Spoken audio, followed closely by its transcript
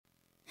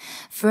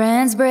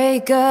Friends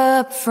break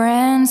up,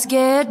 friends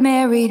get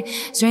married,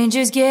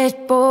 strangers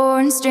get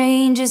born,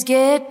 strangers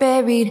get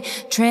buried.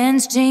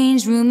 Trends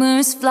change,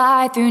 rumors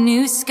fly through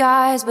new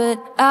skies, but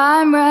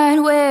I'm right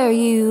where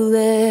you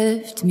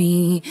left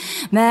me.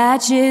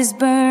 Matches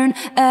burn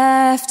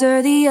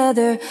after the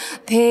other,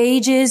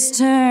 pages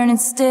turn and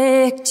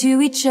stick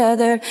to each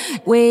other.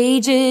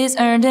 Wages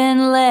earned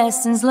and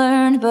lessons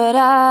learned, but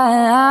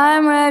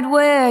I'm right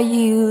where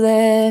you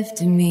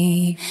left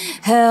me.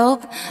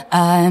 Help,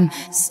 I'm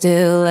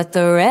still at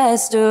the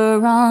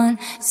restaurant,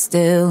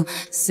 still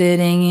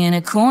sitting in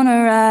a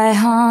corner I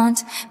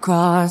haunt,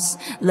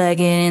 cross-legged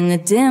in the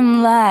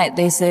dim light.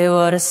 They say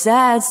what a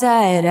sad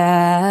sight.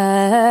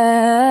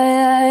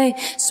 I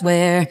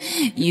swear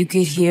you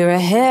could hear a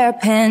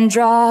hairpin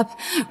drop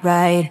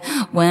right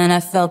when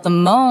I felt the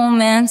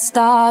moment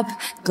stop.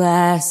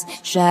 Glass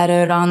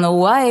shattered on the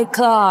white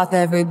cloth,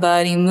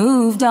 everybody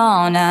moved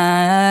on.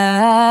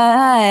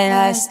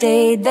 I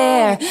stayed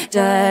there,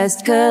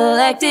 dust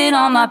collected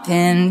on my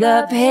pinned up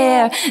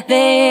hair.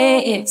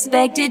 They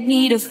expected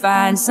me to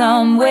find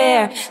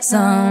somewhere,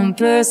 some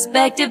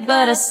perspective,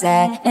 but I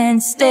sat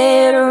and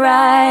stared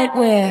right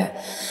where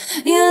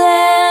you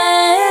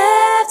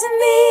left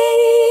me.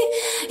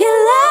 You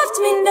left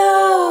me,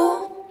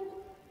 no.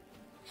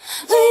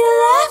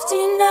 You left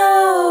me,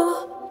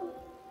 no.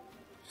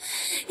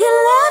 You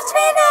left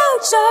me no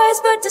choice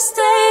but to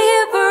stay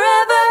here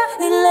forever.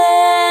 You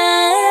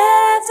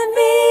left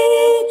me.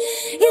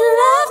 You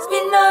left me,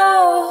 no.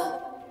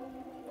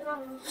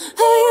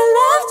 Oh, you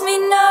left me,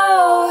 no.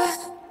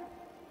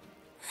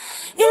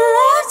 You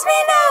left me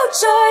no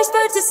choice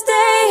but to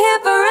stay here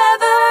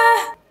forever.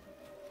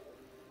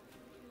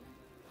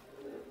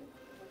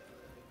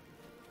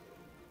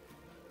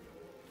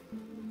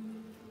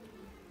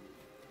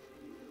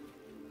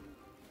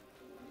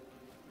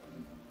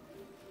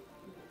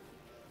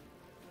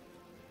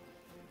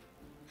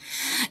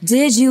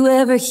 Did you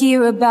ever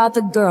hear about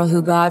the girl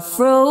who got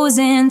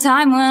frozen?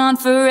 Time went on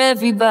for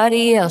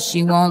everybody else,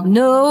 she won't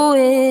know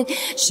it.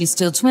 She's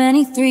still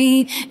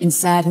 23,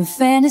 inside her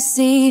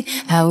fantasy,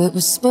 how it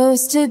was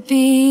supposed to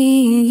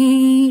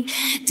be.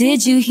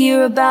 Did you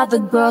hear about the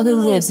girl who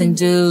lives in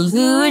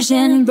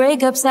delusion?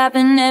 Breakups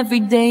happen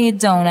every day, you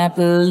don't have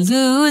to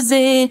lose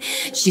it.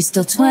 She's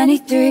still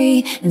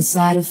 23,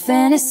 inside her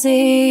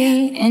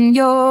fantasy, and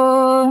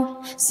you're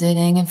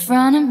sitting in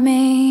front of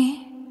me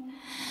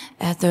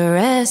at the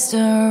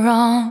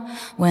restaurant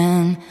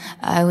when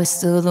I was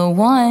still the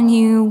one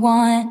you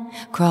want.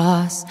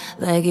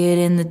 Cross-legged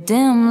in the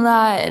dim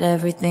light,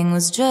 everything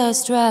was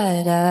just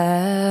right.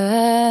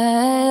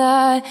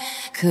 I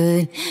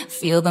could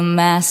feel the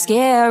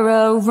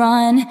mascara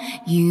run.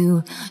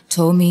 You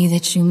told me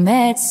that you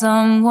met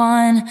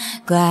someone.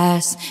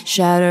 Glass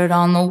shattered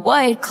on the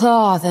white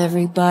cloth,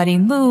 everybody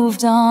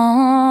moved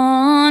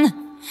on.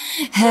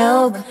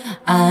 Help,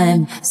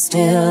 I'm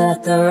still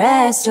at the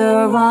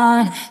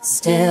restaurant,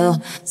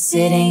 still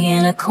sitting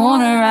in a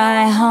corner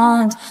I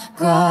haunt,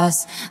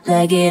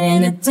 cross-legged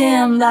in a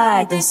dim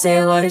light. They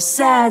say what a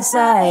sad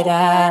sight.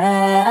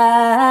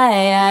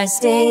 I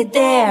stayed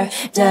there,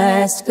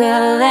 dust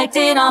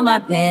collected on my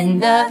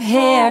pinned up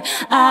hair.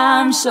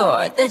 I'm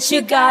sure that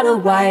you got a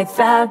wife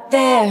out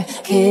there,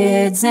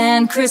 kids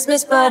and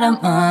Christmas, but I'm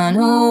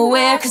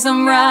unaware, 'cause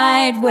I'm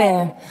right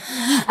where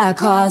I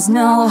cause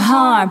no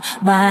harm.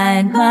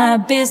 Mind my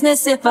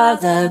business, if our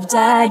love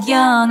died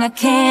young. I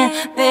can't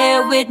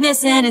bear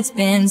witness and it's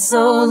been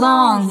so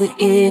long, but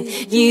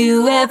if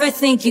you ever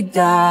think you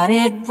got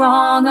it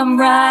wrong, I'm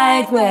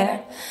right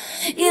where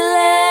you